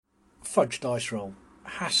fudge dice roll.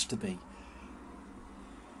 Has to be.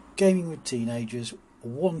 Gaming with teenagers,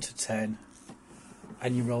 1 to 10,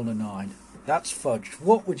 and you roll a 9. That's fudged.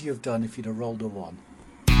 What would you have done if you'd have rolled a 1?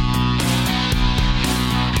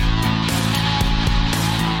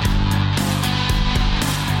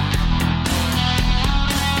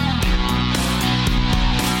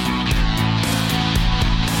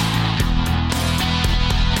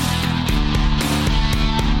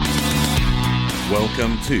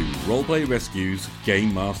 Welcome to Roleplay Rescue's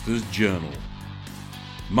Game Master's Journal.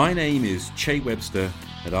 My name is Che Webster,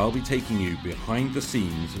 and I'll be taking you behind the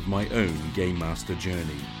scenes of my own Game Master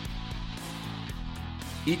journey.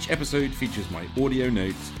 Each episode features my audio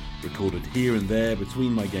notes, recorded here and there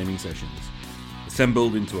between my gaming sessions.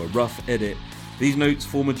 Assembled into a rough edit, these notes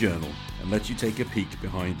form a journal and let you take a peek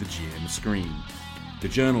behind the GM screen. The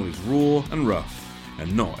journal is raw and rough,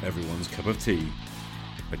 and not everyone's cup of tea.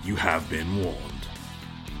 But you have been warned.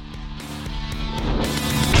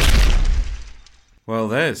 Well,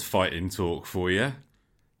 there's fighting talk for you.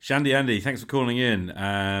 Shandy Andy, thanks for calling in.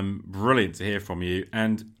 Brilliant to hear from you.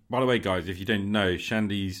 And by the way, guys, if you don't know,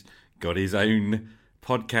 Shandy's got his own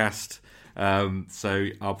podcast. So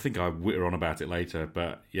I think I'll witter on about it later.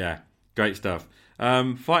 But yeah, great stuff.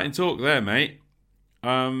 Fighting talk there, mate.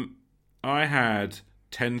 I had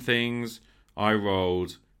 10 things. I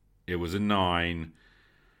rolled. It was a 9.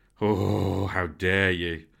 Oh, how dare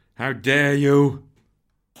you. How dare you.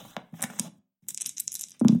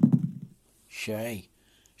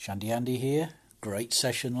 Shandy Andy here. Great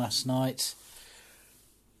session last night.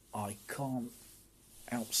 I can't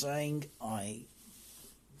help saying I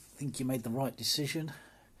think you made the right decision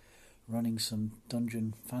running some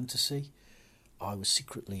dungeon fantasy. I was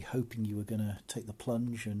secretly hoping you were going to take the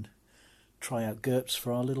plunge and try out GURPS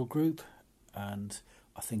for our little group, and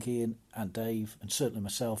I think Ian and Dave and certainly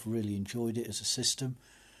myself really enjoyed it as a system.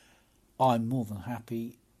 I'm more than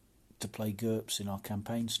happy to play GURPS in our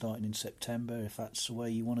campaign starting in September if that's the way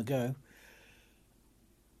you want to go.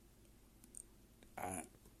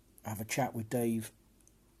 Have a chat with Dave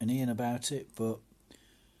and Ian about it, but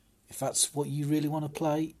if that's what you really want to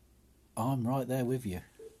play, I'm right there with you.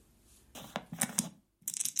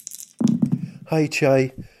 Hey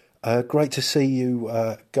Che, great to see you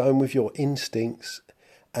going with your instincts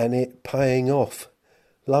and it paying off.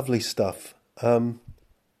 Lovely stuff.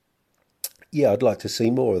 Yeah, I'd like to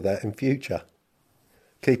see more of that in future.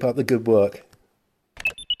 Keep up the good work.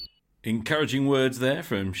 Encouraging words there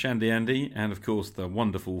from Shandy Andy and of course the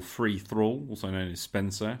wonderful Free Thrall, also known as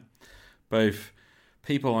Spencer. Both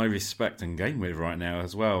people I respect and game with right now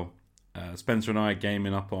as well. Spencer and I are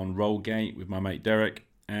gaming up on Rollgate with my mate Derek,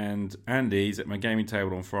 and Andy's at my gaming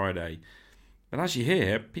table on Friday. But as you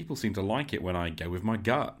hear, people seem to like it when I go with my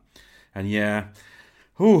gut. And yeah,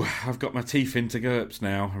 I've got my teeth into GURPS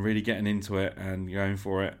now. I'm really getting into it and going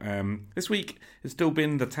for it. This week it's still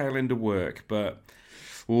been the tail end of work, but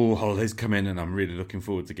holidays come in and I'm really looking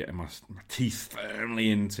forward to getting my teeth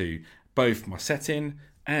firmly into both my setting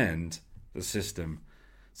and the system.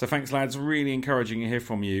 So thanks, lads. Really encouraging to hear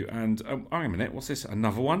from you. And hang on a minute, what's this?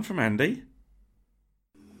 Another one from Andy?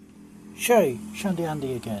 Shandy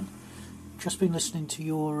Andy again. Just been listening to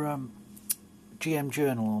your GM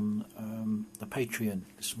journal on the Patreon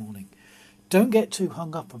this morning. Don't get too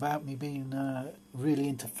hung up about me being really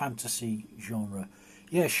into fantasy genre.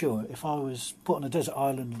 Yeah, sure, if I was put on a desert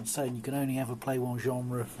island and saying you can only ever play one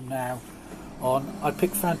genre from now on, I'd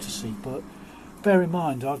pick fantasy, but bear in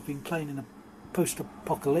mind I've been playing in a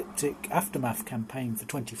post-apocalyptic Aftermath campaign for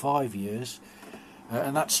 25 years,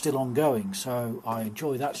 and that's still ongoing, so I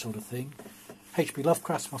enjoy that sort of thing. H.P.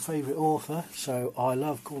 Lovecraft's my favourite author, so I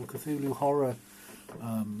love Call of Cthulhu horror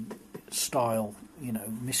style,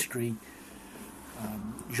 mystery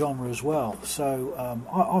genre as well. So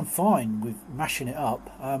I'm fine with mashing it up.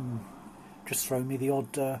 Just throw me the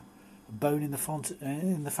odd bone in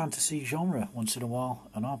the fantasy genre once in a while,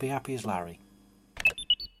 and I'll be happy as Larry.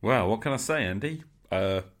 Well, what can I say, Andy?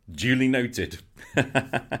 Duly noted.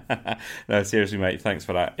 No, seriously, mate, thanks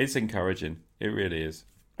for that. It's encouraging. It really is.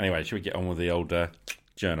 Anyway, should we get on with the old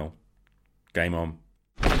journal? Game on.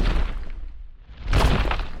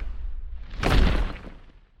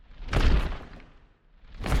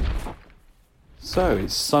 So,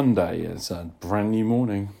 it's Sunday. It's a brand new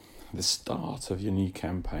morning. The start of your new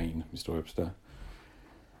campaign, Mr. Webster.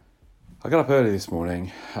 I got up early this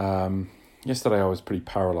morning. Yesterday I was pretty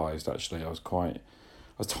paralysed, actually. I was quite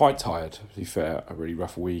tired, to be fair. A really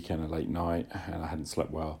rough week and a late night, and I hadn't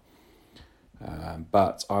slept well.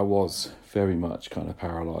 But I was very much kind of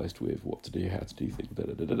paralysed with what to do, how to do things.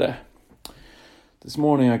 This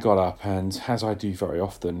morning I got up, and as I do very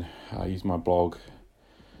often, I used my blog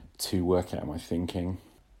to work out my thinking.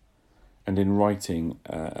 And in writing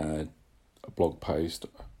a blog post,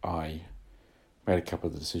 I made a couple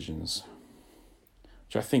of decisions,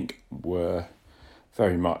 which I think were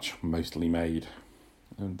very much mostly made.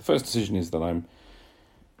 And the first decision is that I'm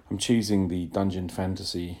choosing the Dungeon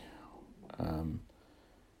Fantasy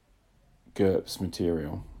GURPS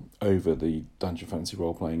material over the Dungeon Fantasy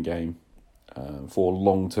role-playing game for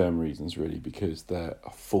long-term reasons, really, because a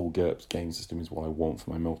full GURPS game system is what I want for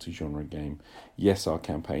my multi-genre game. Yes, our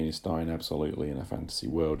campaign is starring absolutely in a fantasy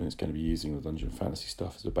world, and it's going to be using the Dungeon Fantasy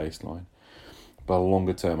stuff as a baseline. But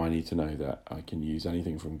longer term, I need to know that I can use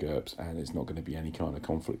anything from GURPS, and it's not going to be any kind of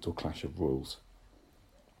conflict or clash of rules.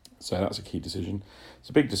 So that's a key decision. It's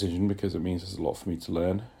a big decision because it means there's a lot for me to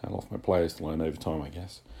learn, and a lot for my players to learn over time, I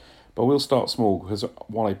guess. But we'll start small, because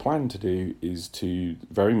what I plan to do is to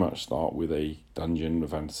very much start with a dungeon, a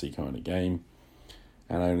fantasy kind of game,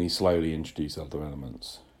 and only slowly introduce other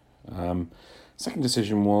elements. Second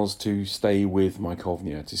decision was to stay with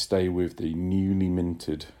Mycovnia, to stay with the newly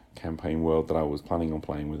minted campaign world that I was planning on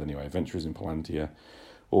playing with anyway. Adventures in Palantir.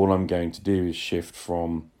 All I'm going to do is shift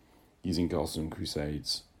from using Castles and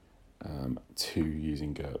Crusades to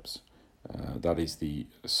using GURPS. That is the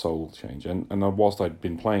sole change. And whilst I'd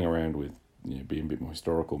been playing around with being a bit more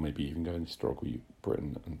historical, maybe even going to historical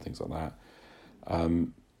Britain and things like that,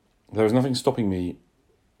 there was nothing stopping me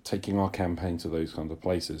taking our campaign to those kinds of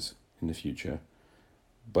places in the future.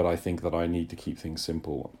 But I think that I need to keep things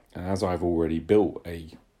simple. And as I've already built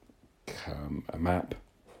a map,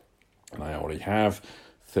 and I already have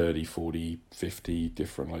 30, 40, 50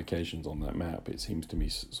 different locations on that map, it seems to me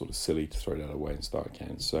sort of silly to throw that away and start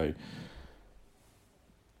again. So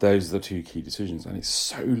those are the two key decisions, and it's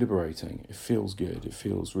so liberating. It feels good. It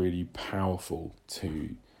feels really powerful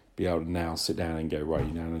to be able to now sit down and go, right,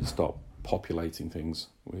 you now need to start populating things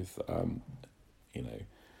with,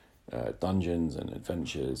 dungeons and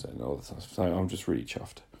adventures and all that stuff. So I'm just really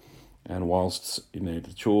chuffed. And whilst,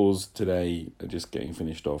 the chores today are just getting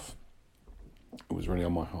finished off, it was really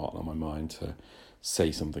on my heart and on my mind to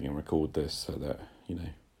say something and record this so that,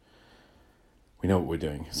 we know what we're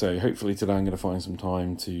doing. So hopefully today I'm going to find some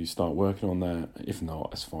time to start working on that. If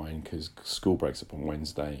not, that's fine, because school breaks up on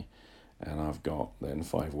Wednesday and I've got then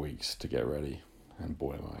 5 weeks to get ready. And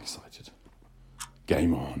boy, am I excited.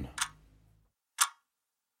 Game on.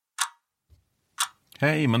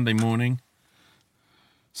 Hey, Monday morning.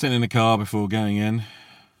 Sitting in the car before going in.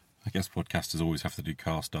 I guess podcasters always have to do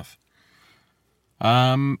car stuff.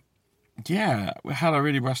 Yeah, we had a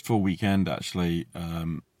really restful weekend, actually.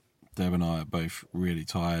 Deb and I are both really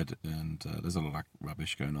tired, and there's a lot of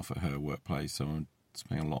rubbish going off at her workplace, so I'm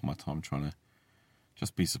spending a lot of my time trying to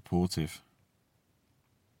just be supportive.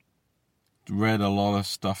 Read a lot of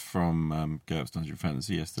stuff from GURPS Dungeon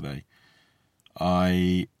Fantasy yesterday.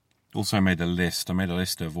 I also made a list. I made a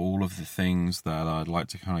list of all of the things that I'd like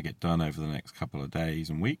to kind of get done over the next couple of days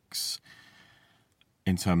and weeks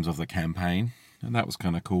in terms of the campaign, and that was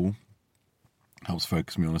kind of cool. Helps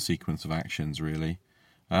focus me on a sequence of actions, really.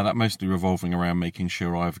 That mostly revolving around making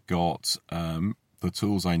sure I've got the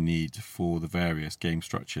tools I need for the various game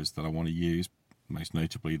structures that I want to use, most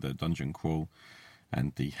notably the dungeon crawl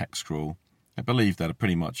and the hex crawl. I believe that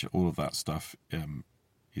pretty much all of that stuff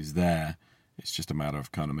is there. It's just a matter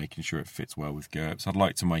of kind of making sure it fits well with GURPS. I'd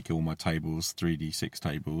like to make all my tables 3d6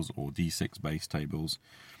 tables or d6 base tables,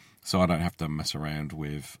 so I don't have to mess around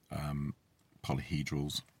with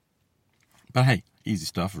polyhedrals. But hey, easy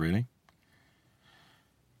stuff, really.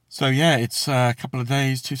 So yeah, it's a couple of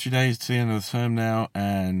days, 2-3 days to the end of the term now,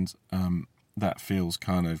 and that feels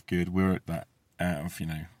kind of good. We're at that out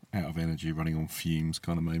of energy, running on fumes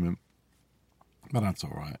kind of moment, but that's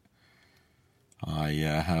all right. I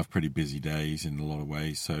have pretty busy days in a lot of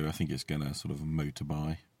ways, so I think it's going to sort of motor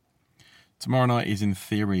by. Tomorrow night is in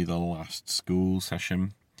theory the last school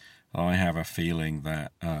session. I have a feeling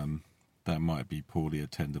that that might be poorly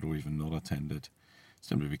attended or even not attended,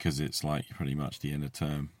 simply because it's like pretty much the end of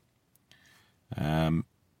term.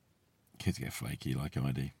 Kids get flaky like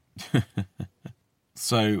I do.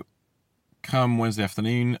 So come Wednesday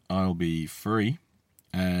afternoon, I'll be free,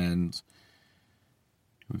 and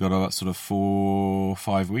we've got about sort of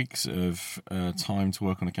 4-5 weeks of time to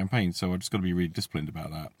work on a campaign, so I've just got to be really disciplined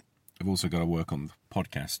about that. I've also got to work on the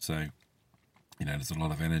podcast, so there's a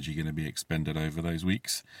lot of energy going to be expended over those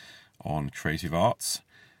weeks on creative arts,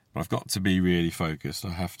 but I've got to be really focused.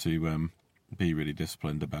 I have to be really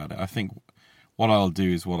disciplined about it. I think what I'll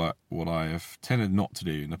do is what I have tended not to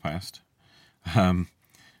do in the past. I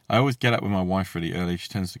always get up with my wife really early. She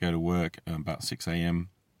tends to go to work about 6 a.m.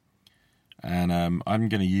 And I'm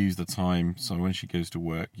going to use the time, so when she goes to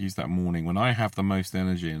work, use that morning when I have the most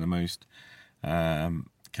energy and the most kind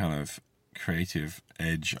of creative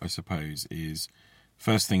edge, I suppose, is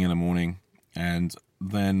first thing in the morning, and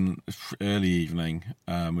then early evening.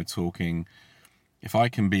 We're talking, if I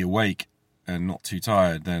can be awake and not too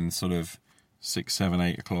tired, then sort of 6, 7,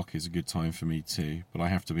 8 o'clock is a good time for me too. But I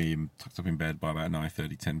have to be tucked up in bed by about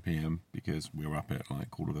 9:30, 10 p.m. because we're up at like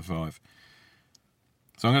 4:45.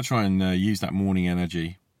 So I'm going to try and use that morning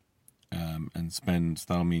energy and spend,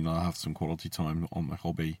 that'll mean I'll have some quality time on my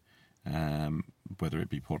hobby, whether it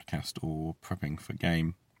be podcast or prepping for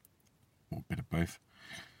game, or a bit of both.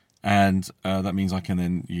 And that means I can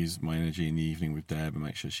then use my energy in the evening with Deb and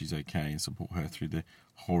make sure she's okay and support her through the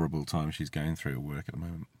horrible time she's going through at work at the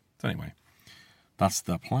moment. So anyway, that's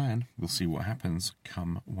the plan. We'll see what happens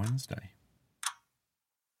come Wednesday.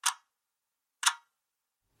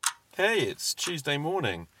 Hey, it's Tuesday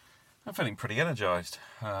morning. I'm feeling pretty energised.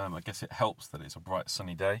 I guess it helps that it's a bright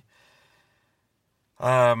sunny day.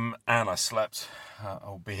 And I slept,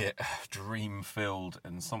 albeit dream-filled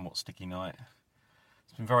and somewhat sticky night.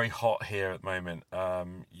 It's been very hot here at the moment.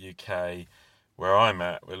 UK, where I'm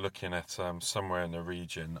at, we're looking at somewhere in the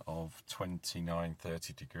region of 29,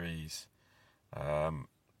 30 degrees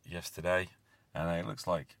yesterday. And it looks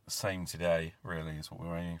like the same today, really, is what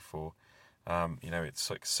we're aiming for. It's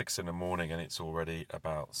like 6 in the morning and it's already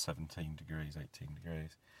about 17 degrees, 18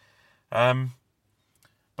 degrees.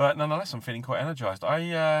 But nonetheless, I'm feeling quite energised.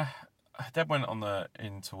 Deb went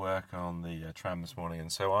into work on the tram this morning,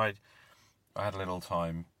 and so I had a little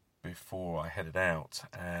time before I headed out,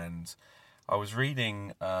 and I was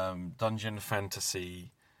reading Dungeon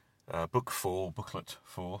Fantasy Booklet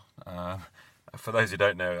 4. For those who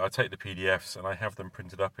don't know, I take the PDFs and I have them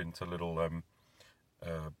printed up into little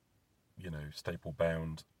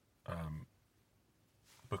staple-bound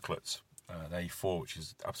booklets, A4, which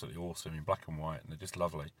is absolutely awesome, in black and white, and they're just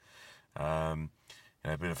lovely. A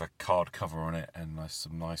bit of a card cover on it, and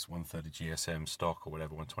some nice 130 GSM stock, or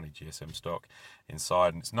whatever, 120 GSM stock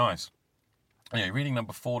inside, and it's nice. Anyway, reading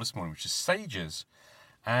number 4 this morning, which is Sages,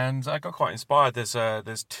 and I got quite inspired.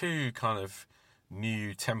 There's 2 kind of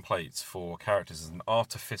new templates for characters. There's an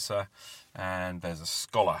artificer and there's a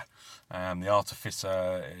scholar. The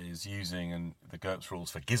artificer is using the GURPS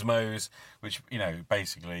rules for gizmos, which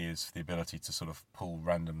basically is the ability to sort of pull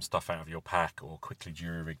random stuff out of your pack or quickly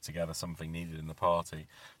jury rig together something needed in the party,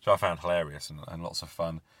 which I found hilarious and lots of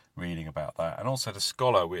fun reading about that. And also the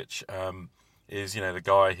scholar, which is the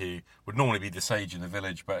guy who would normally be the sage in the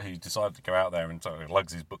village, but who decided to go out there and sort of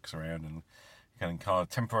lugs his books around and can kind of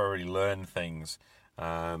temporarily learn things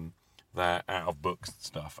that out of books and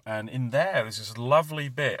stuff. And in there's this lovely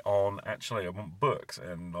bit on books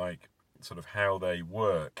and like sort of how they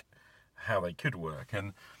work, how they could work,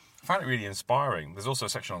 and I found it really inspiring. There's also a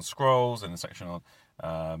section on scrolls and a section on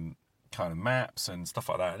kind of maps and stuff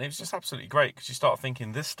like that, and it was just absolutely great because you start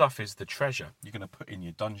thinking this stuff is the treasure you're going to put in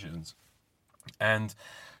your dungeons. And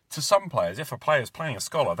to some players, if a player's playing a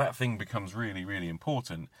scholar, that thing becomes really, really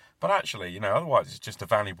important. But actually, otherwise it's just a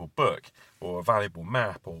valuable book or a valuable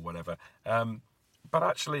map or whatever. But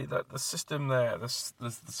actually, the system there, the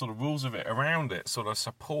sort of rules of it around it sort of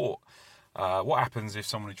support what happens if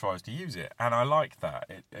somebody tries to use it. And I like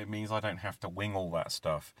that. It means I don't have to wing all that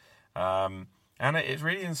stuff. And it's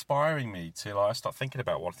really inspiring me to I start thinking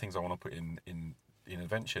about what things I want to put in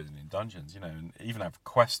adventures and in dungeons, and even have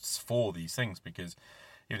quests for these things, because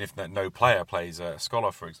even if no player plays a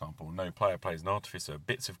scholar, for example, or no player plays an artificer,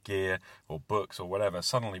 bits of gear or books or whatever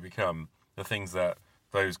suddenly become the things that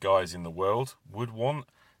those guys in the world would want.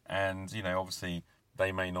 And, obviously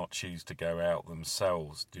they may not choose to go out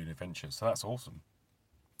themselves doing adventures. So that's awesome.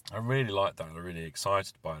 I really like that. I'm really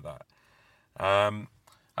excited by that.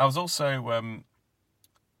 I was also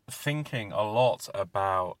thinking a lot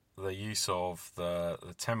about the use of the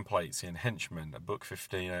templates in Henchman. Book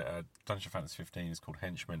 15, Dungeon Fantasy 15 is called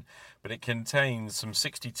Henchman, but it contains some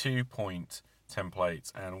 62-point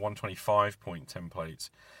templates and 125-point templates.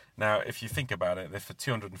 Now, if you think about it, if a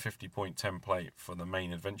 250-point template for the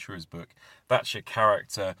main adventurer's book, that's your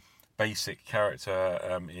basic character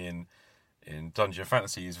in Dungeon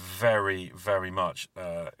Fantasy is very, very much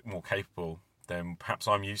more capable than perhaps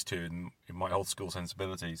I'm used to in my old school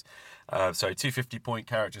sensibilities. So 250-point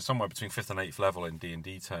characters, somewhere between 5th and 8th level in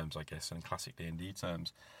D&D terms, I guess, and classic D&D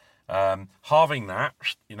terms. Halving that,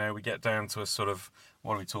 we get down to a sort of,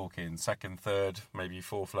 what are we talking, 2nd, 3rd, maybe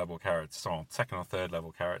 4th level character, so on, 2nd or 3rd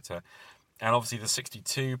level character. And obviously the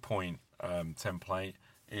 62-point template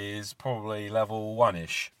is probably level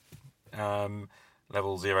 1-ish.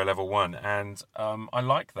 level 0, level 1, and I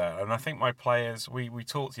like that. And I think my players, we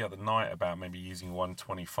talked the other night about maybe using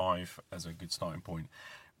 125 as a good starting point.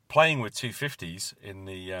 Playing with 250s in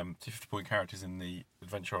the 250-point characters in the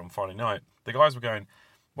adventure on Friday night, the guys were going,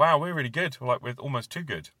 wow, we're really good. We're almost too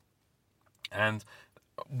good. And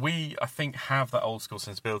we, I think, have that old school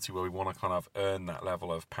sensibility where we want to kind of earn that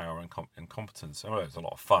level of power and competence. I know it's a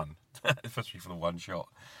lot of fun, especially for the one shot.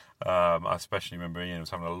 I especially remember Ian was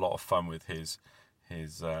having a lot of fun with his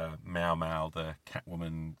Meow Meow, the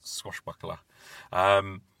Catwoman swashbuckler.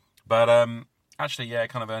 Actually, yeah,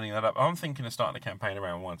 kind of earning that up. I'm thinking of starting a campaign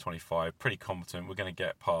around 125. Pretty competent. We're going to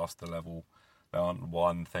get past the level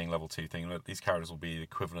 1 thing, level 2 thing. These characters will be the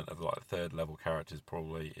equivalent of like third level characters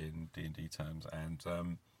probably in D&D terms. And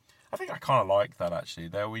I think I kind of like that, actually.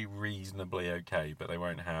 They'll be reasonably okay, but they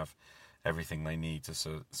won't have everything they need to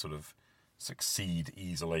sort of succeed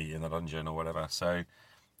easily in the dungeon or whatever. So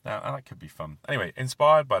that could be fun. Anyway,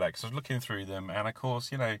 inspired by that, because I was looking through them, and of course,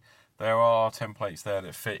 there are templates there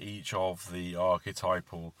that fit each of the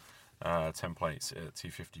archetypal templates at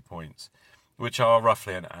 250 points, which are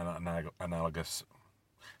roughly analogous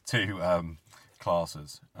to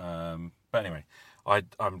classes. But anyway,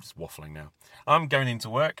 I'm just waffling now. I'm going into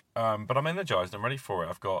work, but I'm energized. I'm ready for it.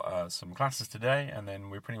 I've got some classes today, and then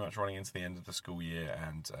we're pretty much running into the end of the school year,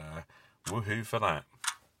 and woohoo for that.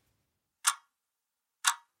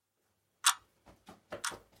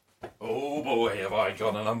 Oh boy, have I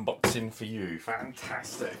got an unboxing for you.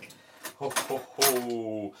 Fantastic. Ho, ho,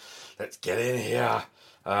 ho. Let's get in here.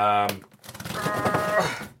 You're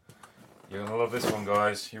going to love this one,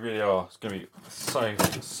 guys. You really are. It's going to be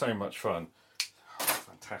so much fun.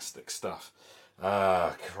 Fantastic stuff.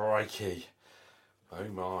 Crikey. Oh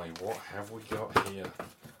my, what have we got here?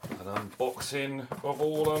 An unboxing of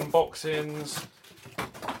all unboxings.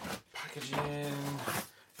 Packaging.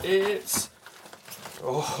 It's...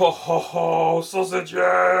 Oh,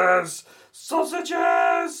 sausages!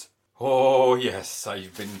 Sausages! Oh, yes,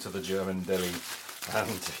 I've been to the German deli.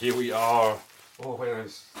 And here we are. Oh, where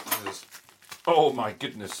is this? Oh, my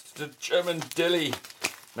goodness, the German deli.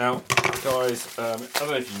 Now, guys, I don't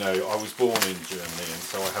know if you know, I was born in Germany, and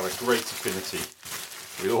so I have a great affinity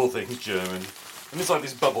with all things German. And it's like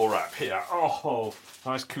this bubble wrap here. Oh,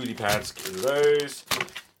 nice coolie pads. Get rid of those.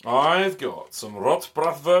 I've got some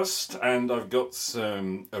Rotbratwurst, and I've got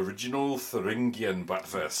some original Thuringian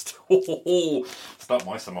Bratwurst. Start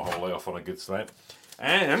my summer holiday off on a good start.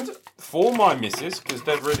 And for my missus, because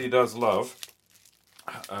Deb really does love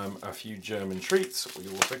a few German treats, we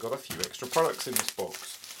also got a few extra products in this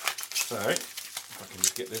box. So, if I can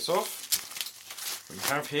just get this off, we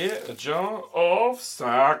have here a jar of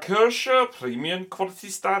Saarkirche Premium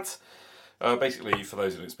Qualitätsstadt. Basically, for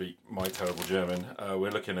those who don't speak my terrible German, we're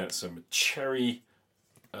looking at some sour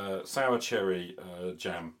cherry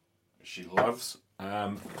jam she loves.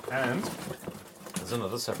 And there's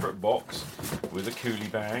another separate box with a coolie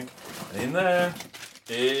bag. And in there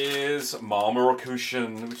is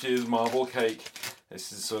Marmorkuchen, which is marble cake.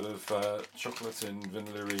 This is sort of chocolate and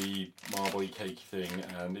vanilla-y marbly cake thing,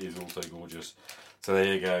 and is also gorgeous. So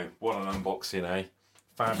there you go. What an unboxing, eh?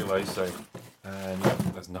 Fabuloso. And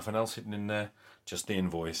there's nothing else hidden in there, just the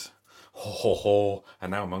invoice. Ho ho ho,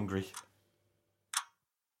 and now I'm hungry.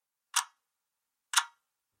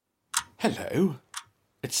 Hello,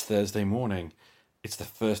 it's Thursday morning. It's the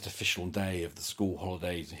first official day of the school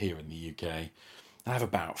holidays here in the UK. I have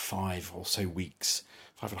about 5 or so weeks,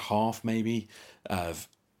 5.5 maybe, of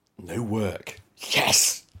no work.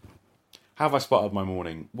 Yes! How have I started my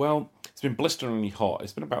morning? Well, it's been blisteringly hot.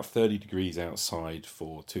 It's been about 30 degrees outside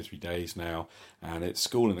for 2 or 3 days now, and at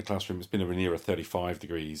school in the classroom it's been near 35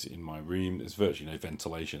 degrees in my room. There's virtually no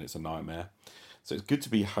ventilation. It's a nightmare. So it's good to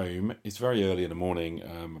be home. It's very early in the morning,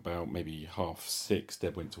 about maybe 6:30.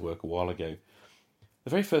 Deb went to work a while ago. The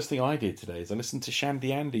very first thing I did today is I listened to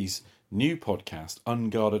Shandy Andy's new podcast,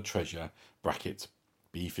 Unguarded Treasure, bracket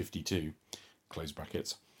B52, close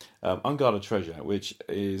brackets. Unguarded Treasure, which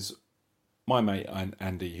is my mate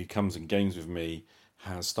Andy, who comes and games with me,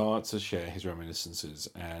 has started to share his reminiscences.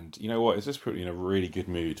 And you know what? It's just put me in a really good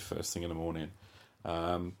mood first thing in the morning.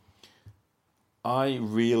 I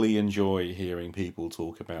really enjoy hearing people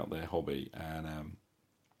talk about their hobby, and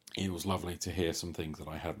it was lovely to hear some things that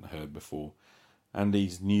I hadn't heard before.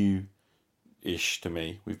 Andy's new-ish to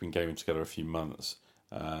me. We've been gaming together a few months,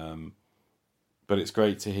 but it's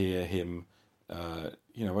great to hear him,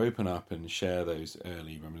 open up and share those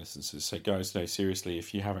early reminiscences. So, guys, seriously,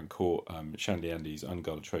 if you haven't caught Shandy Andy's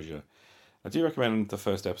Unguarded Treasure, I do recommend the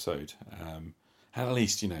first episode, and at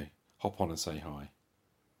least hop on and say hi.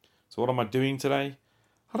 So, what am I doing today?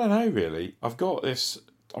 I don't know really. I've got this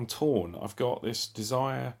I'm torn. I've got this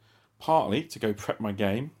desire partly to go prep my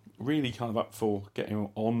game, really kind of up for getting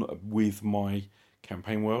on with my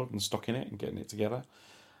campaign world and stocking it and getting it together.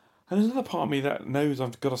 And there's another part of me that knows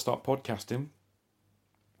I've got to start podcasting.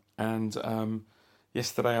 And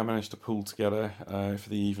yesterday I managed to pull together for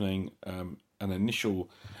the evening an initial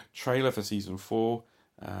trailer for season 4.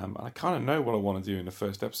 I kind of know what I want to do in the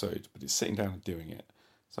first episode, but it's sitting down and doing it.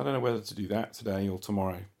 So I don't know whether to do that today or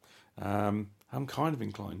tomorrow. I'm kind of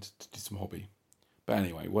inclined to do some hobby. But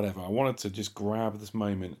anyway, whatever. I wanted to just grab this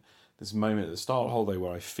moment at the start of the holiday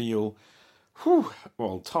where I feel,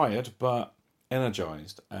 tired, but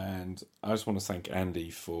energised. And I just want to thank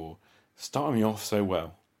Andy for starting me off so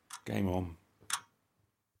well. Game on.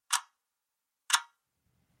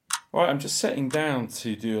 All right, I'm just sitting down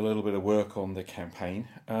to do a little bit of work on the campaign.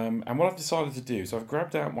 And what I've decided to do is I've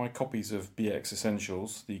grabbed out my copies of BX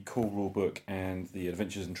Essentials, the Core Rule book and the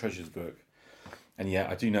Adventures and Treasures book. And yeah,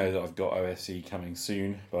 I do know that I've got OSE coming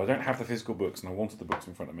soon, but I don't have the physical books and I wanted the books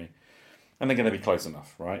in front of me. And they're going to be close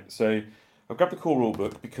enough, right? So I've grabbed the Core Rule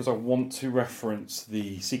book because I want to reference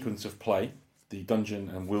the sequence of play, the dungeon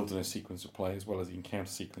and wilderness sequence of play, as well as the encounter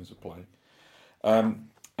sequence of play.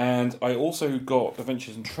 And I also got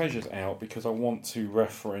Adventures and Treasures out because I want to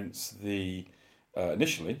reference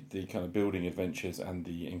initially, the kind of building adventures and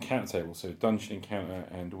the encounter tables, so dungeon encounter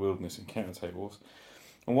and wilderness encounter tables.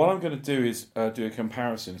 And what I'm going to do is do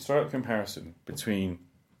a straight up comparison between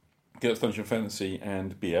GURPS Dungeon Fantasy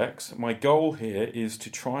and BX. My goal here is to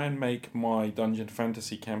try and make my Dungeon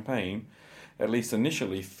Fantasy campaign, at least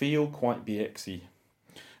initially, feel quite BX-y.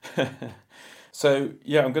 So,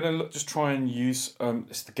 yeah, I'm going to just try and use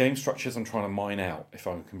it's the game structures I'm trying to mine out, if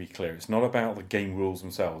I can be clear. It's not about the game rules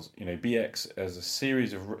themselves. You know, BX as a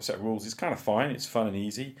series of set of rules is kind of fine. It's fun and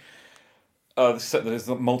easy. There's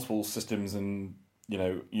multiple systems, and you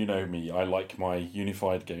know me. I like my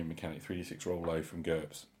unified game mechanic, 3d6 roll low from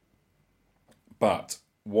GURPS. But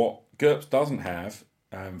what GURPS doesn't have,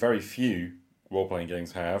 very few role-playing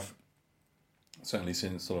games have, certainly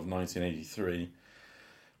since sort of 1983,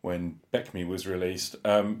 when BECMI was released,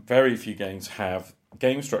 very few games have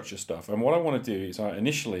game structure stuff. And what I want to do is, I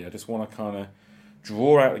just want to kind of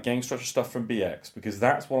draw out the game structure stuff from BX, because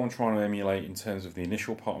that's what I'm trying to emulate in terms of the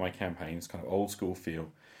initial part of my campaign. It's kind of old school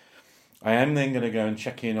feel. I am then going to go and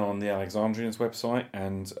check in on the Alexandrians website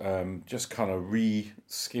and just kind of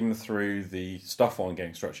skim through the stuff on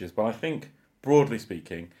game structures. But I think, broadly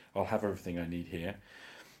speaking, I'll have everything I need here.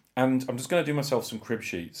 And I'm just going to do myself some crib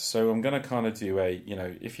sheets. So I'm going to kind of do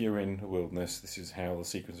if you're in a wilderness, this is how the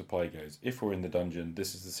sequence of play goes. If we're in the dungeon,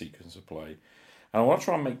 this is the sequence of play. And I want to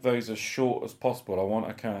try and make those as short as possible. I want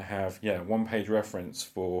to kind of have, one-page reference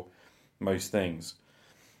for most things.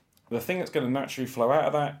 The thing that's going to naturally flow out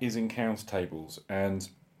of that is encounter tables. And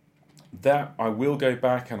that I will go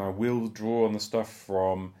back and I will draw on the stuff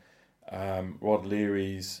from Rod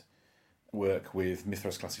Leary's work with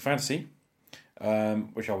Mythos Classic Fantasy,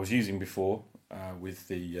 which I was using before with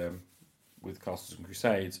Castles and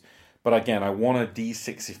Crusades. But again, I want to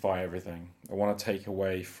de-sixify everything. I want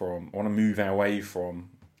to move away from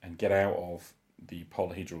and get out of the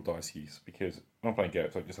polyhedral dice use, because when I'm playing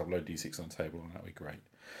GURPS, I just have load d6 on the table and that would be great.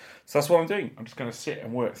 So that's what I'm doing. I'm just going to sit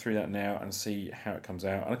and work through that now and see how it comes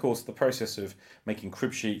out. And of course, the process of making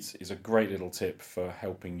crib sheets is a great little tip for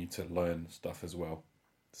helping you to learn stuff as well.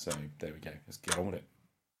 So there we go. Let's get on with it.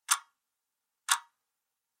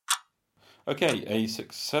 Okay, a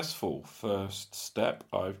successful first step.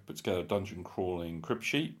 I've put together a dungeon crawling crib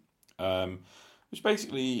sheet, which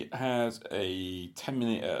basically has a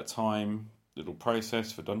 10-minute at a time little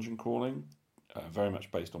process for dungeon crawling, very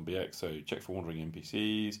much based on BX. So check for wandering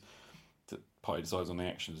NPCs, the party decides on the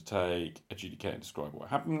action to take, adjudicate and describe what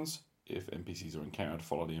happens. If NPCs are encountered,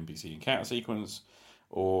 follow the NPC encounter sequence,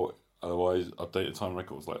 or otherwise update the time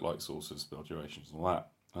records like light sources, spell durations, and all that.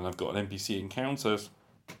 And I've got an NPC encounters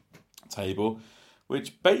table,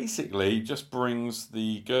 which basically just brings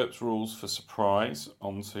the GURPS rules for surprise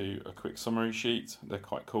onto a quick summary sheet. They're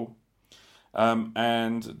quite cool.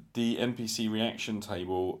 And the NPC reaction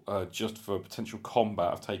table, just for potential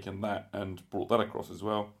combat, I've taken that and brought that across as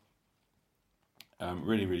well.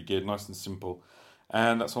 Really, really good, nice and simple.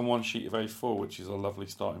 And that's on one sheet of A4, which is a lovely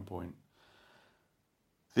starting point.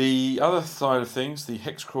 The other side of things, the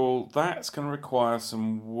hex crawl, that's going to require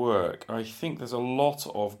some work. I think there's a lot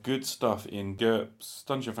of good stuff in GURPS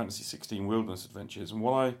Dungeon Fantasy 16 Wilderness Adventures,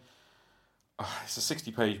 and it's a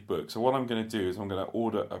 60-page book, so what I'm going to do is I'm going to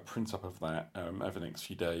order a print-up of that over the next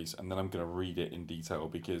few days, and then I'm going to read it in detail,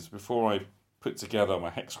 because before I put together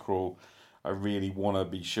my hex crawl, I really want to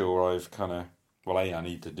be sure I've I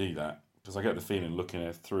need to do that, because I get the feeling looking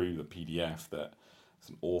through the PDF that There's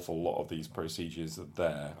an awful lot of these procedures are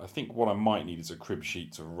there. I think what I might need is a crib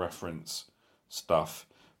sheet to reference stuff.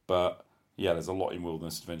 But yeah, there's a lot in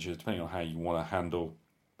Wilderness Adventures, depending on how you want to handle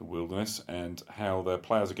the wilderness and how the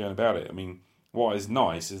players are going about it. I mean, what is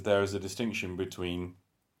nice is there is a distinction between,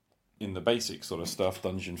 in the basic sort of stuff,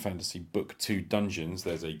 Dungeon Fantasy Book 2 dungeons,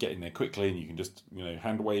 there's a get in there quickly and you can just,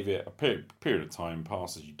 hand wave it. A period of time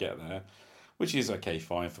passes, you get there, which is okay,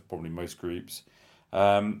 fine for probably most groups.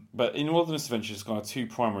 But in Wilderness Adventures, it's got two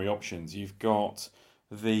primary options. You've got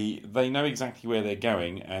they know exactly where they're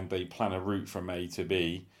going and they plan a route from A to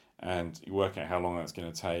B, and you work out how long that's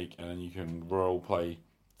going to take, and then you can role play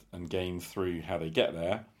and game through how they get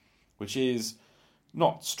there, which is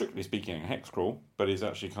not strictly speaking a hex crawl, but is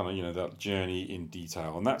actually kind of that journey in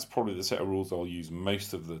detail, and that's probably the set of rules I'll use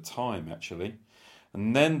most of the time actually.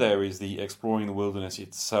 And then there is the exploring the wilderness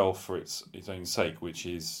itself for its own sake, which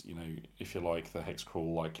is if you like the hex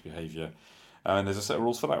crawl like behaviour, and there's a set of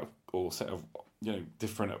rules for that, or a set of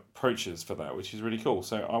different approaches for that, which is really cool.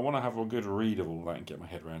 So I want to have a good read of all that and get my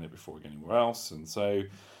head around it before we go anywhere else. And so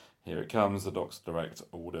here it comes, the Docs Direct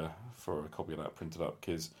order for a copy of that printed up,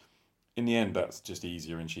 because in the end that's just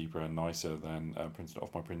easier and cheaper and nicer than printing it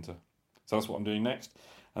off my printer. So that's what I'm doing next,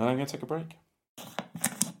 and then I'm going to take a break.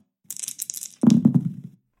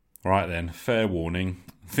 Right then, fair warning,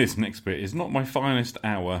 this next bit is not my finest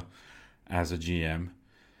hour as a GM.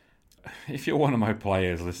 If you're one of my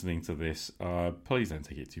players listening to this, please don't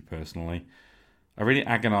take it too personally. I really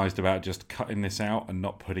agonised about just cutting this out and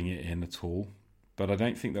not putting it in at all, but I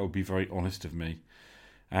don't think that would be very honest of me.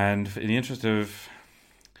 And in the interest of,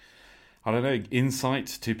 insight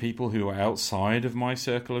to people who are outside of my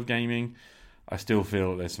circle of gaming, I still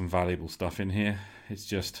feel that there's some valuable stuff in here. It's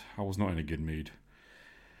just, I was not in a good mood.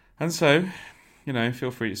 And so,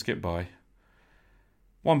 feel free to skip by.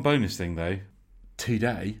 One bonus thing though,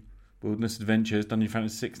 today, Wilderness Adventures Dungeon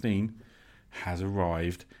Fantasy 16 has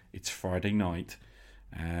arrived. It's Friday night,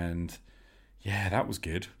 and yeah, that was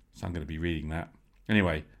good. So I'm going to be reading that.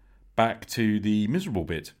 Anyway, back to the miserable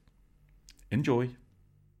bit. Enjoy.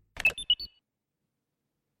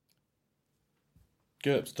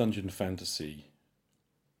 GURPS Dungeon Fantasy,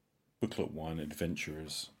 Booklet 1,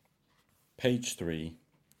 Adventurers. Page 3,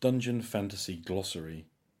 Dungeon Fantasy Glossary.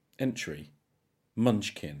 Entry,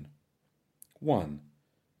 Munchkin. 1.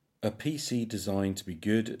 A PC designed to be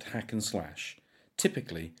good at hack and slash,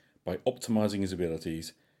 typically by optimizing his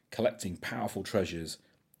abilities, collecting powerful treasures,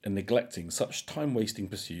 and neglecting such time-wasting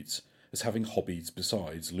pursuits as having hobbies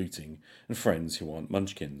besides looting and friends who aren't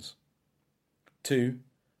munchkins. 2.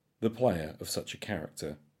 The player of such a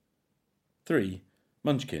character. 3.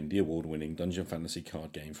 Munchkin, the award-winning Dungeon Fantasy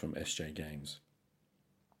card game from SJ Games.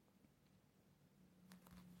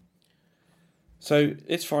 So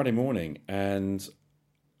it's Friday morning, and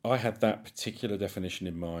I had that particular definition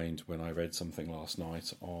in mind when I read something last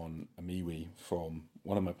night on a MeWe from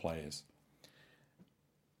one of my players.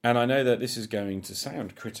 And I know that this is going to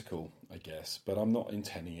sound critical, I guess, but I'm not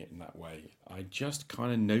intending it in that way. I just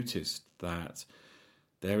kind of noticed that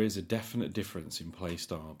there is a definite difference in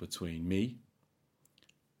playstyle between me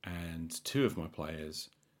and two of my players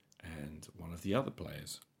and one of the other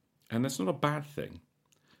players. And that's not a bad thing,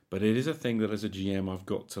 but it is a thing that as a GM I've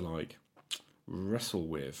got to wrestle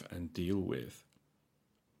with and deal with.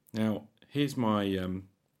 Now, here's my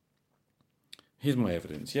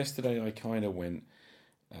evidence. Yesterday I kind of went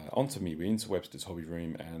onto MeWe, into Webster's Hobby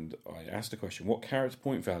Room, and I asked a question: what character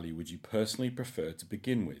point value would you personally prefer to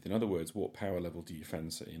begin with? In other words, what power level do you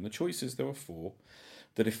fancy? And the choices, there were 4.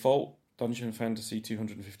 The default Dungeon Fantasy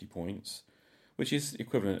 250 points, which is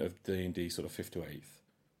equivalent of D&D sort of 5th to 8th.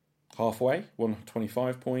 Halfway,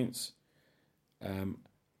 125 points.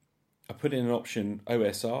 I put in an option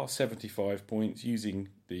OSR, 75 points, using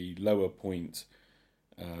the lower point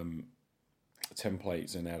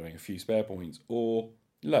templates and adding a few spare points, or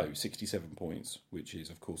low, 67 points, which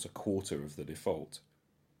is, of course, a quarter of the default.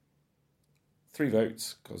 3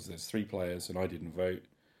 votes, because there's 3 players and I didn't vote.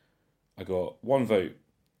 I got 1 vote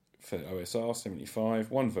for OSR,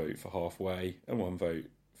 75, 1 vote for halfway, and 1 vote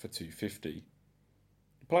for 250.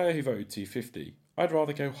 The player who voted 250, I'd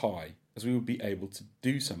rather go high, as we would be able to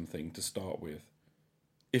do something to start with.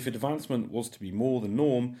 If advancement was to be more than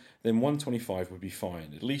norm, then 125 would be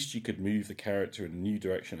fine. At least you could move the character in a new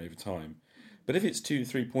direction over time. But if it's 2 to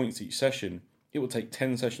 3 points each session, it will take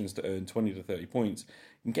 10 sessions to earn 20 to 30 points,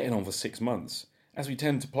 and getting on for 6 months. As we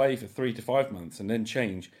tend to play for 3 to 5 months and then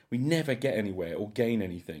change, we never get anywhere or gain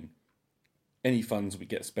anything. Any funds we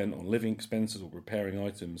get spent on living expenses or repairing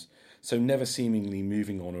items, so never seemingly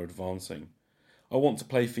moving on or advancing. I want to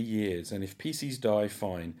play for years, and if PCs die,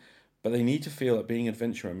 fine, but they need to feel that being an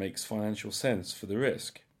adventurer makes financial sense for the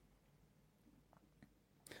risk.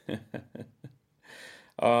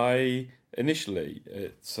 Initially,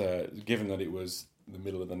 it's given that it was the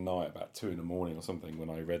middle of the night, about 2 a.m. or something, when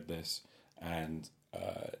I read this, and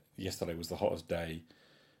yesterday was the hottest day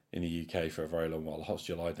in the UK for a very long while, the hottest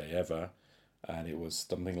July day ever, and it was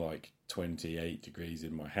something like 28 degrees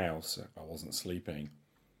in my house. I wasn't sleeping.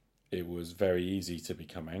 It was very easy to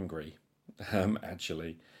become angry,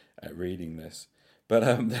 actually, at reading this. But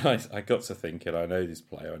then I got to thinking, I know this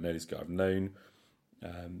player, I know this guy, I've known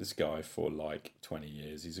this guy for like 20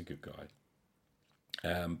 years. He's a good guy.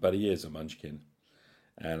 But he is a munchkin.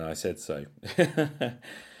 And I said so.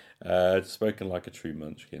 Spoken like a true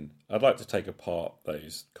munchkin. I'd like to take apart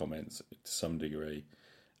those comments to some degree.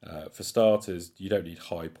 For starters, you don't need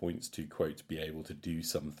high points to, quote, be able to do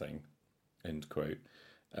something, end quote.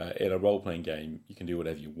 In a role-playing game, you can do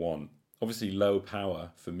whatever you want. Obviously, low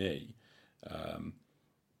power for me,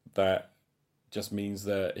 that just means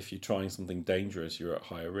that if you're trying something dangerous, you're at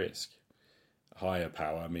higher risk. Higher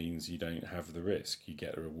power means you don't have the risk. You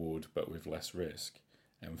get a reward, but with less risk.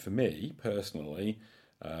 And for me, personally,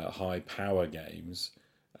 high power games,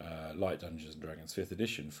 like Dungeons & Dragons 5th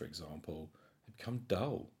edition, for example, they become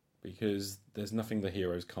dull because there's nothing the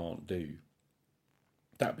heroes can't do.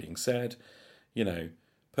 That being said,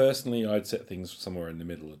 personally, I'd set things somewhere in the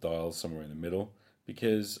middle, the dials somewhere in the middle,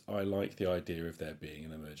 because I like the idea of there being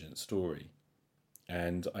an emergent story.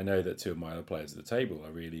 And I know that 2 of my other players at the table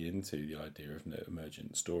are really into the idea of an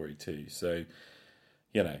emergent story too. So,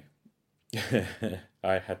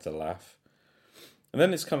 I had to laugh. And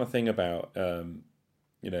then this kind of thing about, we're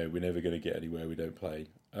never going to get anywhere we don't play.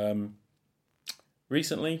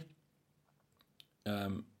 Recently,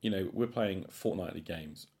 we're playing fortnightly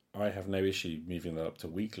games. I have no issue moving that up to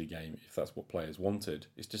weekly game if that's what players wanted.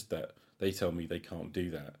 It's just that they tell me they can't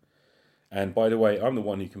do that. And by the way, I'm the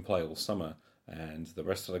one who can play all summer, and the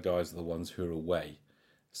rest of the guys are the ones who are away.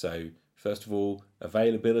 So, first of all,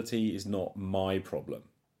 availability is not my problem.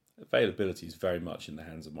 Availability is very much in the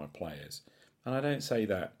hands of my players. And I don't say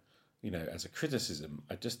that, as a criticism,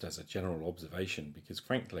 just as a general observation, because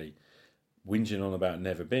frankly, whinging on about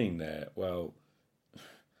never being there, well,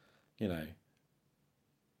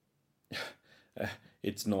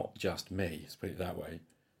 it's not just me, let's put it that way.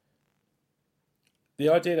 The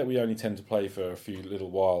idea that we only tend to play for a few little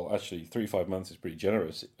while, actually 3-5 months is pretty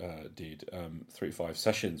generous, dude. 3-5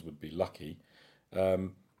 sessions would be lucky.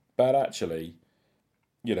 But actually,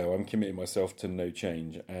 I'm committing myself to no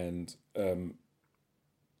change. And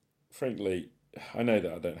frankly, I know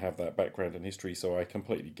that I don't have that background and history, so I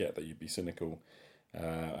completely get that you'd be cynical.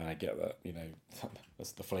 And I get that,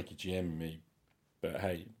 that's the flaky GM in me. But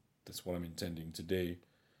hey, that's what I'm intending to do.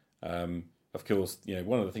 Of course,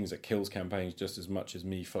 one of the things that kills campaigns just as much as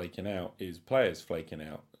me flaking out is players flaking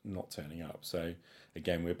out, not turning up. So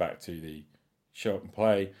again, we're back to the show up and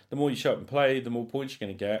play. The more you show up and play, the more points you're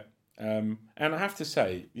going to get. And I have to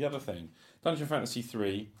say, the other thing, Dungeon Fantasy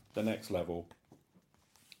 3, the next level,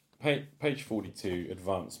 page 42,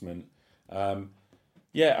 advancement. I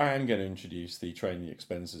am going to introduce the training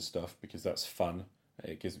expenses stuff because that's fun.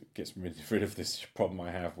 It gets rid of this problem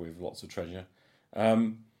I have with lots of treasure.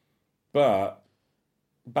 But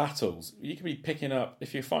battles, you can be picking up,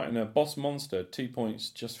 if you're fighting a boss monster, 2 points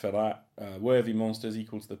just for that. Worthy monsters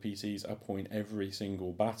equal to the PCs, a point every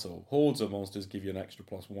single battle. Hordes of monsters give you an extra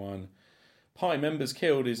 +1. Party members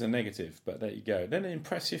killed is a negative, but there you go. Then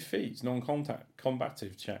impressive feats,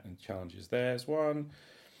 non-combative challenges. There's 1,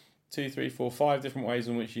 2, 3, 4, 5 different ways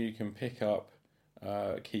in which you can pick up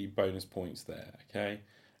key bonus points there, okay?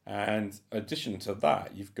 And in addition to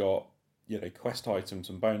that, you've got quest items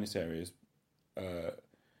and bonus areas.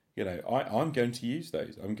 I'm going to use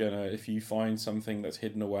those. If you find something that's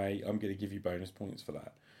hidden away, I'm going to give you bonus points for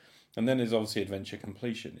that. And then there's obviously adventure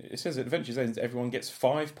completion. It says at adventure's ends, everyone gets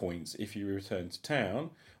 5 points if you return to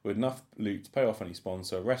town with enough loot to pay off any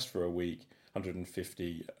sponsor, rest for a week,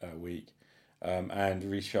 150 a week, and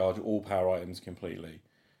recharge all power items completely.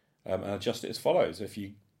 And adjust it as follows. If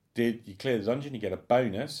you clear the dungeon, you get a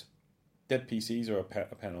bonus. Dead PCs are a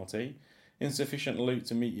penalty. Insufficient loot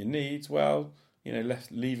to meet your needs,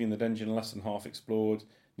 leaving the dungeon less than half explored,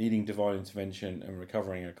 needing divine intervention and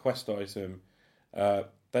recovering a quest item,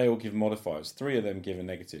 they all give modifiers. 3 of them give a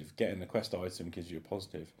negative. Getting the quest item gives you a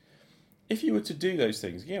positive. If you were to do those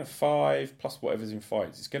things, you get a 5 plus whatever's in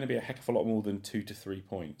fights, it's going to be a heck of a lot more than 2 to 3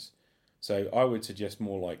 points. So I would suggest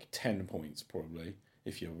more like 10 points probably,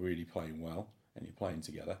 if you're really playing well and you're playing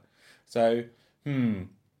together. So,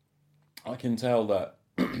 I can tell that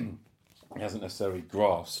he hasn't necessarily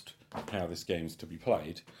grasped how this game's to be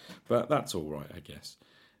played, but that's all right, I guess.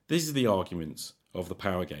 these are the arguments of the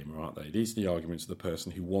power gamer, aren't they? These are the arguments of the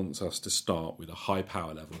person who wants us to start with a high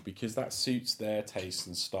power level because that suits their taste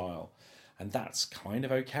and style. And that's kind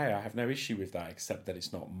of okay. I have no issue with that, except that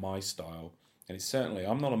it's not my style. And it's certainly,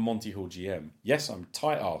 I'm not a Monty Hall GM. Yes, I'm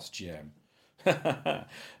tight-ass GM.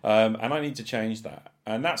 And I need to change that.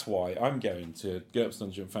 And that's why I'm going to GURPS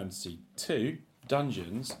Dungeon Fantasy 2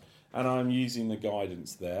 Dungeons, and I'm using the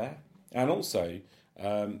guidance there. And also,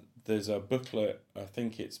 there's a booklet, I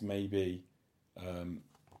think it's maybe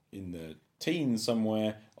in the teens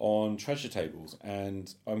somewhere, on treasure tables,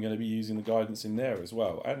 and I'm going to be using the guidance in there as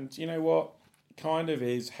well. And you know what? It kind of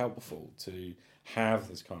is helpful to have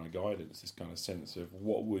this kind of guidance, this kind of sense of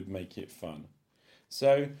what would make it fun.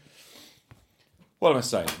 So, what am I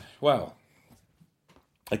saying? Well,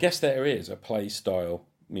 I guess there is a play style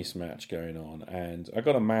mismatch going on, and I've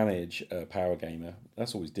got to manage a power gamer.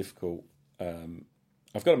 That's always difficult.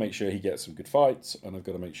 I've got to make sure he gets some good fights, and I've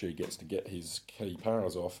got to make sure he gets to get his key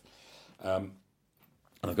powers off. And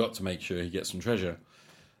I've got to make sure he gets some treasure.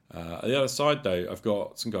 On the other side, though, I've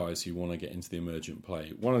got some guys who want to get into the emergent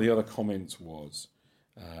play. One of the other comments was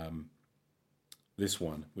this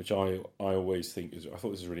one, which I always think I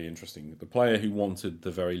thought this was really interesting. The player who wanted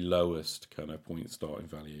the very lowest kind of point starting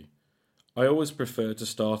value. I always prefer to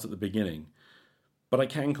start at the beginning, but I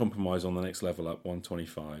can compromise on the next level up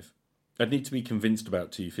 125. I'd need to be convinced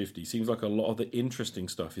about 250. Seems like a lot of the interesting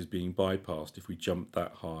stuff is being bypassed if we jump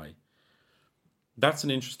that high. That's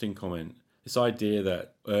an interesting comment. This idea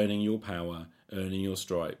that earning your power, earning your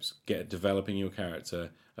stripes, developing your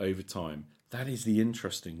character over time, that is the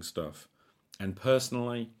interesting stuff. And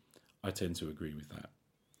personally, I tend to agree with that.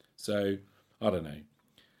 So, I don't know.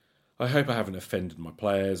 I hope I haven't offended my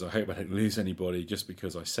players. I hope I don't lose anybody just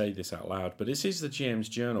because I say this out loud. But this is the GM's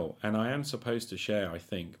journal, and I am supposed to share, I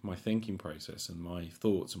think, my thinking process and my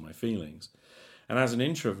thoughts and my feelings. And as an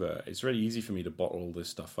introvert, it's really easy for me to bottle all this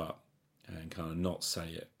stuff up and kind of not say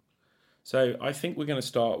it. So I think we're going to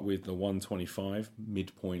start with the 125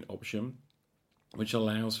 midpoint option, which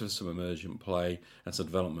allows for some emergent play and some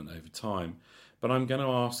development over time. But I'm going to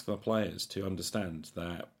ask the players to understand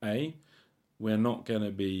that, A, we're not going to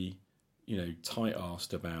be,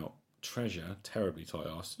 tight-arsed about treasure, terribly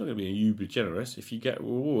tight-arsed. It's not going to be uber generous. If you get a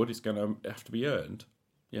reward, it's going to have to be earned.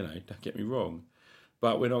 Don't get me wrong.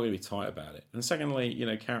 But we're not going to be tight about it. And secondly,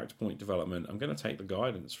 character point development, I'm going to take the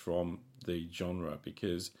guidance from the genre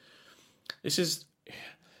because this is,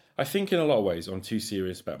 I think in a lot of ways, I'm too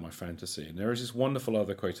serious about my fantasy. And there is this wonderful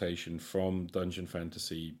other quotation from Dungeon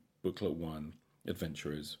Fantasy Booklet 1,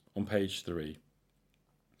 Adventurers, on page 3.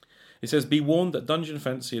 It says, "Be warned that Dungeon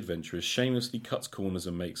Fantasy Adventurers shamelessly cuts corners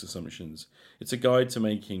and makes assumptions. It's a guide to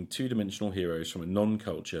making two-dimensional heroes from a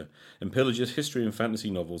non-culture and pillages history and fantasy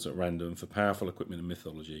novels at random for powerful equipment and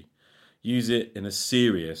mythology. Use it in a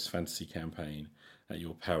serious fantasy campaign at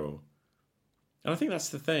your peril." And I think that's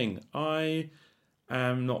the thing. I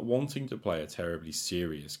am not wanting to play a terribly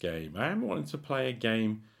serious game. I am wanting to play a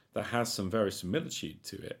game that has some verisimilitude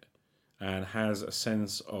to it and has a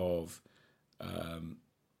sense of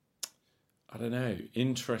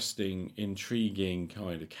interesting, intriguing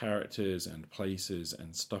kind of characters and places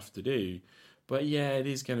and stuff to do. But yeah, it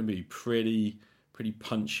is going to be pretty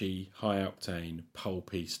punchy, high-octane,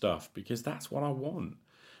 pulpy stuff because that's what I want.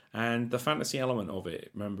 And the fantasy element of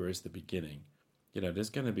it, remember, is the beginning. There's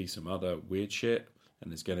going to be some other weird shit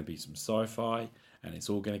and there's going to be some sci-fi and it's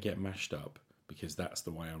all going to get mashed up because that's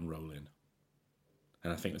the way I'm rolling.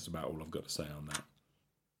 And I think that's about all I've got to say on that.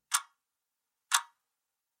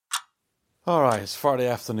 All right, it's Friday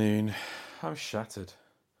afternoon. I'm shattered.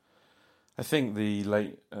 I think the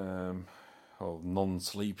late,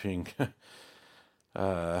 non-sleeping, I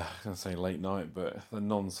was going to say late night, but the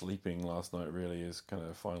non-sleeping last night really has kind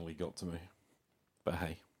of finally got to me. But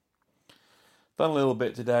hey, done a little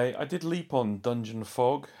bit today. I did leap on Dungeon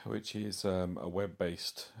Fog, which is a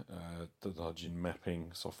web-based dungeon mapping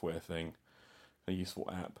software thing, a useful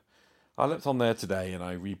app. I leapt on there today and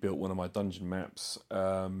I rebuilt one of my dungeon maps.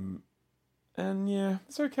 And yeah,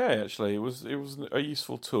 it's okay actually. It was a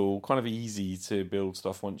useful tool, kind of easy to build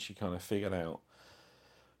stuff once you kind of figured out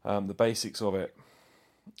the basics of it.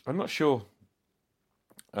 I'm not sure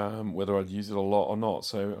whether I'd use it a lot or not,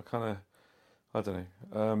 so I don't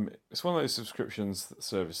know. It's one of those subscriptions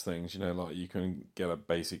service things, like you can get a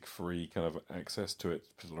basic free kind of access to it to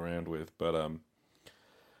fiddle around with, but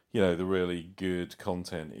the really good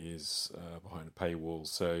content is behind a paywall,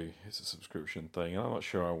 so it's a subscription thing. And I'm not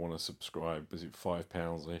sure I want to subscribe. Is it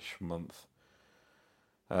 £5-ish a month?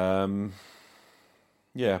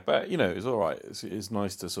 Yeah, but it's all right. It's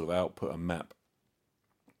nice to sort of output a map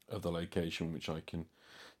of the location, which I can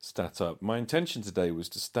stat up. My intention today was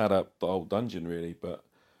to stat up the whole dungeon, really, but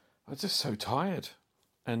I'm just so tired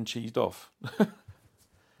and cheesed off.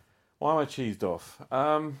 Why am I cheesed off?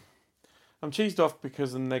 I'm cheesed off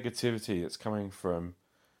because of the negativity that's coming from,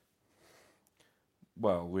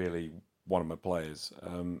 well, really, one of my players.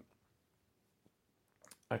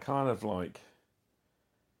 I kind of like...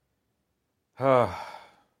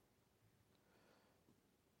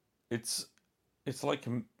 it's like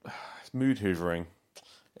it's mood hoovering.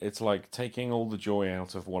 It's like taking all the joy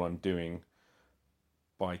out of what I'm doing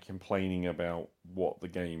by complaining about what the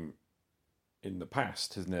game in the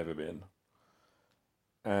past has never been.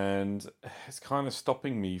 And it's kind of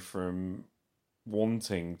stopping me from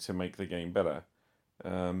wanting to make the game better.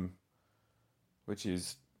 Which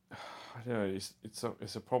is, I don't know,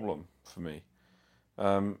 it's a problem for me.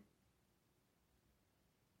 I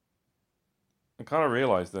kind of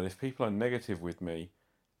realised that if people are negative with me,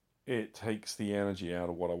 it takes the energy out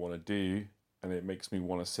of what I want to do, and it makes me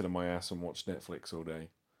want to sit on my ass and watch Netflix all day.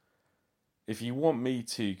 If you want me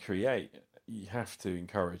to create, you have to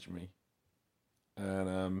encourage me,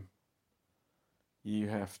 and you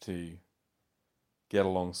have to get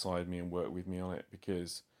alongside me and work with me on it,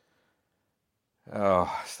 because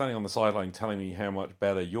standing on the sideline telling me how much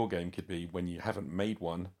better your game could be when you haven't made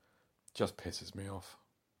one just pisses me off.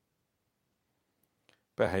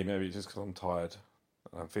 But hey, maybe it's just because I'm tired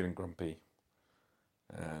and I'm feeling grumpy,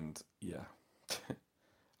 and yeah,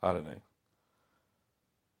 I don't know.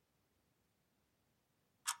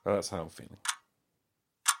 But that's how I'm feeling.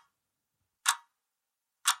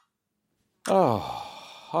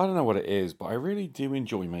 I don't know what it is, but I really do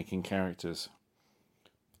enjoy making characters.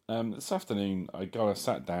 This afternoon, I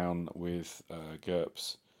sat down with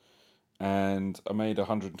GURPS, and I made a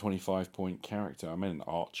 125-point character. I made an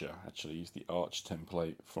archer, actually. I used the arch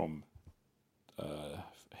template from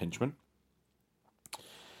Henchman.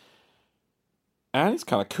 And it's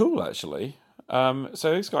kind of cool, actually.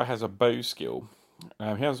 So this guy has a bow skill.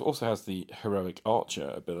 He also has the heroic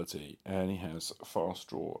archer ability, and he has fast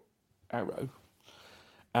draw arrow.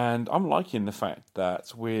 And I'm liking the fact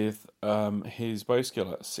that with his bow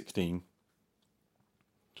skill at 16,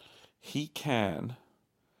 he can,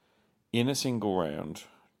 in a single round,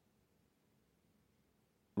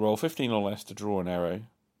 roll 15 or less to draw an arrow,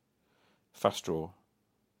 fast draw.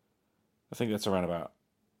 I think that's around about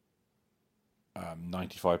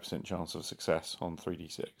 95% chance of success on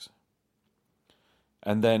 3d6.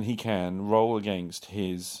 And then he can roll against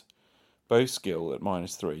his bow skill at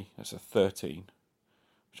 -3. That's a 13,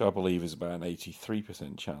 which I believe is about an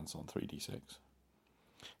 83% chance on 3d6.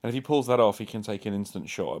 And if he pulls that off, he can take an instant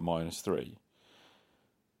shot at -3.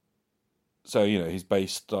 So, his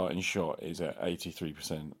base starting shot is at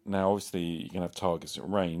 83%. Now, obviously, you can have targets at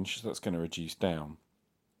range, so that's going to reduce down.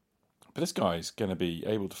 But this guy's going to be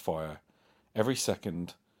able to fire every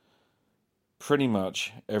second, pretty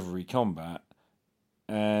much every combat.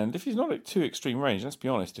 And if he's not at too extreme range, let's be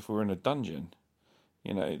honest, if we're in a dungeon,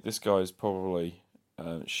 this guy's probably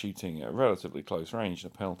shooting at relatively close range. The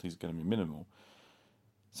penalty's going to be minimal.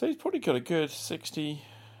 So he's probably got a good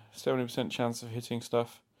 60-70% chance of hitting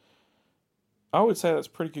stuff. I would say that's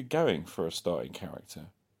pretty good going for a starting character.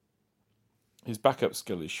 His backup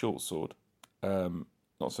skill is short sword.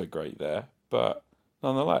 Not so great there, but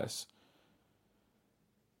nonetheless,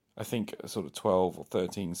 I think a sort of 12 or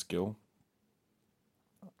 13 skill.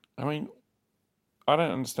 I mean, I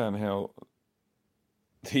don't understand how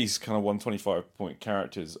these kind of 125-point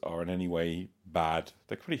characters are in any way bad.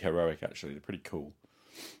 They're pretty heroic, actually. They're pretty cool.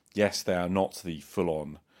 Yes, they are not the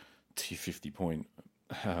full-on 250-point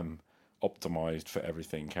optimized for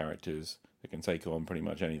everything characters that can take on pretty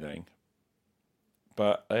much anything.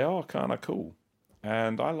 But they are kind of cool.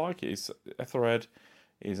 And I like it. Ethelred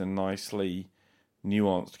is a nicely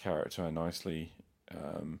nuanced character, a nicely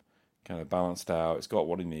kind of balanced out. It's got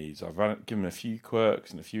what he needs. I've given him a few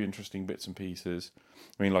quirks and a few interesting bits and pieces.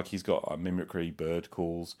 I mean, like he's got a mimicry, bird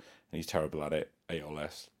calls, and he's terrible at it, 8 or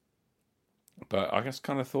less. But I just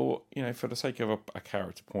kind of thought, for the sake of a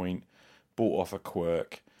character point, bought off a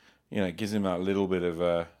quirk, it gives him that little bit of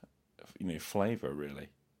a, flavour, really.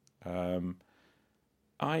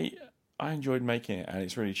 I enjoyed making it, and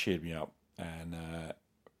it's really cheered me up, and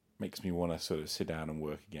makes me want to sort of sit down and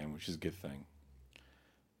work again, which is a good thing.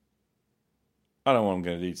 I don't know what I'm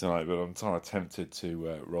going to do tonight, but I'm kind of tempted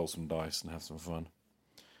to roll some dice and have some fun.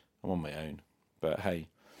 I'm on my own. But hey,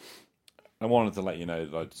 I wanted to let you know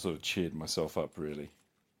that I'd sort of cheered myself up, really.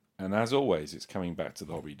 And as always, it's coming back to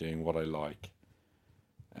the hobby, doing what I like.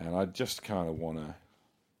 And I just kind of want to,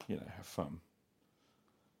 have fun.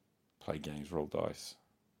 Play games, roll dice.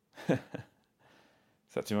 Is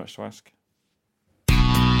that too much to ask?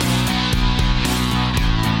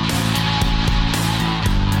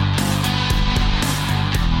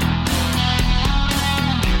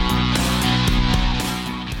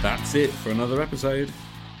 that's it for another episode.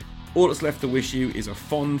 All that's left to wish you is a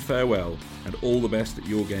fond farewell and all the best at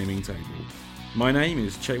your gaming table. My name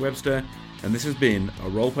is Che Webster, and this has been a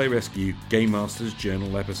Roleplay Rescue Game Masters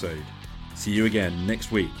Journal episode. See you again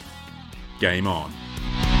next week. Game on.